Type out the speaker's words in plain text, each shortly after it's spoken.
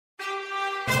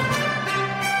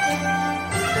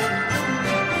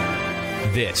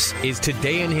This is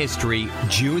Today in History,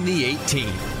 June the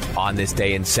 18th. On this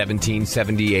day in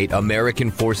 1778, American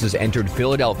forces entered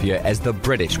Philadelphia as the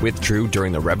British withdrew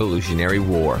during the Revolutionary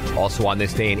War. Also on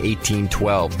this day in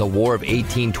 1812, the War of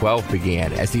 1812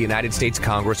 began as the United States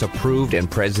Congress approved and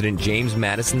President James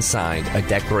Madison signed a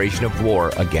declaration of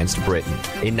war against Britain.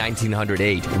 In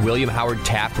 1908, William Howard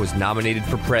Taft was nominated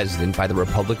for president by the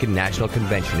Republican National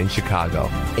Convention in Chicago.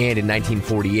 And in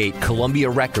 1948, Columbia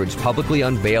Records publicly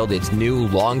unveiled its new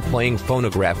long-playing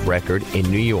phonograph record in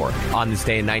New York. On this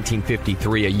day in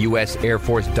 1953, a U.S. Air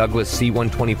Force Douglas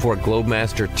C-124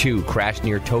 Globemaster II crashed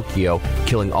near Tokyo,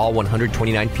 killing all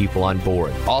 129 people on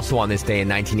board. Also on this day in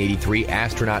 1983,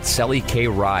 astronaut Celly K.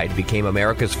 Ride became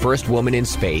America's first woman in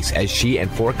space as she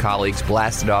and 4 colleagues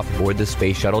blasted off aboard the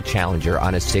Space Shuttle Challenger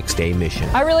on a 6-day mission.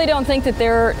 I really don't think that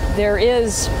there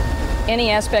is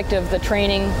any aspect of the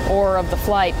training or of the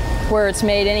flight where it's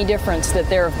made any difference that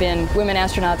there have been women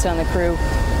astronauts on the crew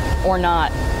or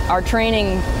not. Our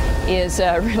training is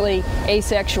really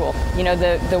asexual. You know,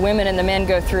 the women and the men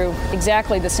go through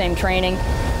exactly the same training.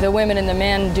 The women and the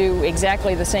men do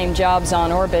exactly the same jobs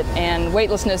on orbit, and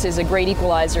weightlessness is a great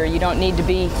equalizer. You don't need to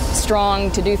be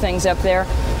strong to do things up there,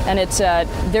 and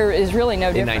there is really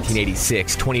no difference. In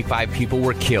 1986, 25 people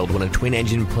were killed when a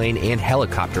twin-engine plane and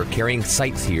helicopter carrying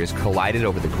sightseers collided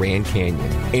over the Grand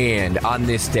Canyon. And on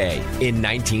this day, in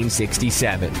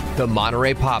 1967, the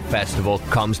Monterey Pop Festival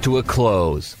comes to a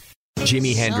close.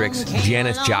 Jimi Hendrix,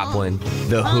 Janis Joplin,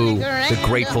 The Who, The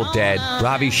Grateful Dead,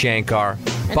 Ravi Shankar,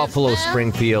 Buffalo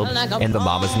Springfield, and the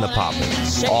Mamas and the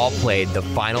Papas all played the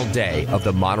final day of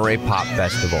the Monterey Pop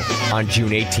Festival on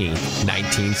June 18,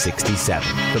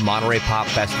 1967. The Monterey Pop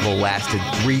Festival lasted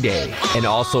 3 days and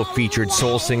also featured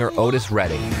soul singer Otis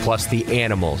Redding, plus the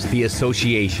Animals, the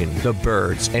Association, the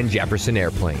Byrds, and Jefferson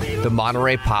Airplane. The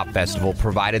Monterey Pop Festival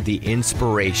provided the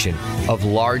inspiration of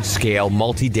large-scale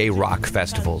multi-day rock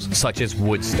festivals such as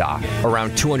Woodstock.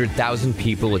 Around 200,000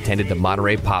 people attended the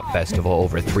Monterey Pop Festival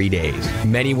over 3 days.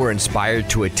 Many were inspired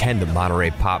to attend the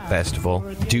Monterey Pop Festival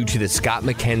due to the Scott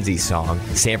McKenzie song,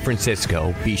 San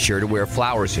Francisco, Be Sure to Wear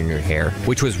Flowers in Your Hair,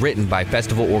 which was written by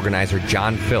festival organizer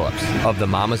John Phillips of the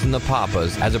Mamas and the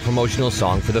Papas as a promotional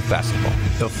song for the festival.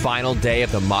 The final day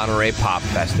of the Monterey Pop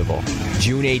Festival,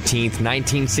 June 18th,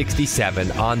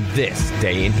 1967, on this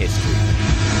day in history.